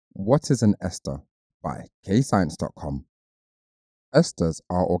What is an ester? By KayScience.com. Esters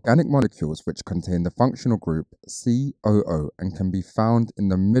are organic molecules which contain the functional group COO and can be found in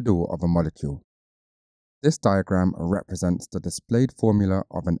the middle of a molecule. This diagram represents the displayed formula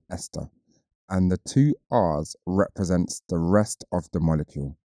of an ester, and the two R's represents the rest of the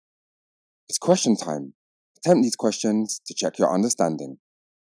molecule. It's question time. Attempt these questions to check your understanding.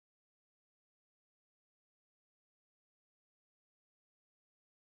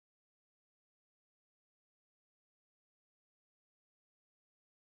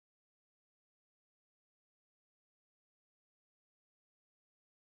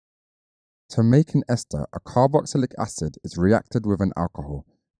 To make an ester, a carboxylic acid is reacted with an alcohol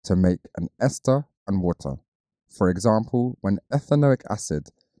to make an ester and water. For example, when ethanoic acid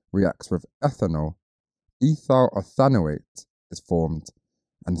reacts with ethanol, ethyl ethanoate is formed,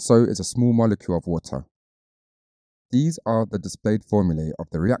 and so is a small molecule of water. These are the displayed formulae of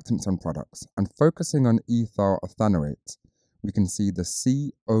the reactants and products, and focusing on ethyl ethanoate, we can see the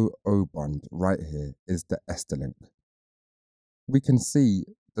COO bond right here is the ester link. We can see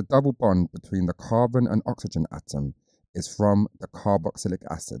the double bond between the carbon and oxygen atom is from the carboxylic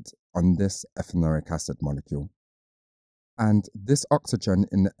acid on this ethanoic acid molecule. And this oxygen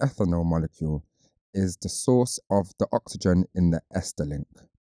in the ethanol molecule is the source of the oxygen in the ester link.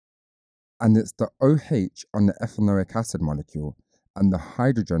 And it's the OH on the ethanoic acid molecule and the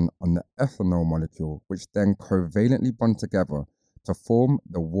hydrogen on the ethanol molecule which then covalently bond together to form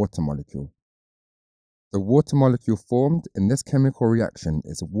the water molecule. The water molecule formed in this chemical reaction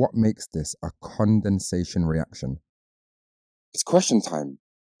is what makes this a condensation reaction. It's question time.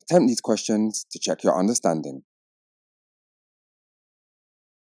 Attempt these questions to check your understanding.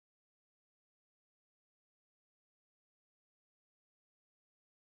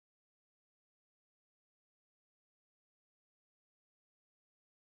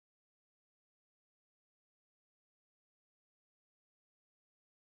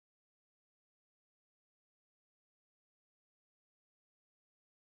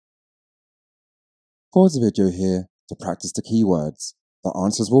 Pause the video here to practice the keywords. The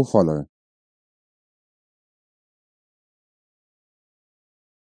answers will follow.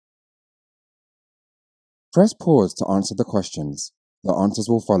 Press pause to answer the questions. The answers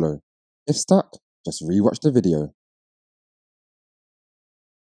will follow. If stuck, just rewatch the video.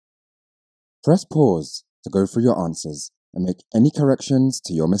 Press pause to go through your answers and make any corrections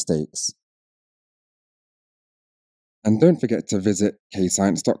to your mistakes. And don't forget to visit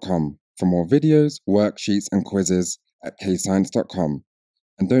KayScience.com for more videos, worksheets and quizzes at KayScience.com.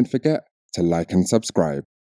 And don't forget to like and subscribe.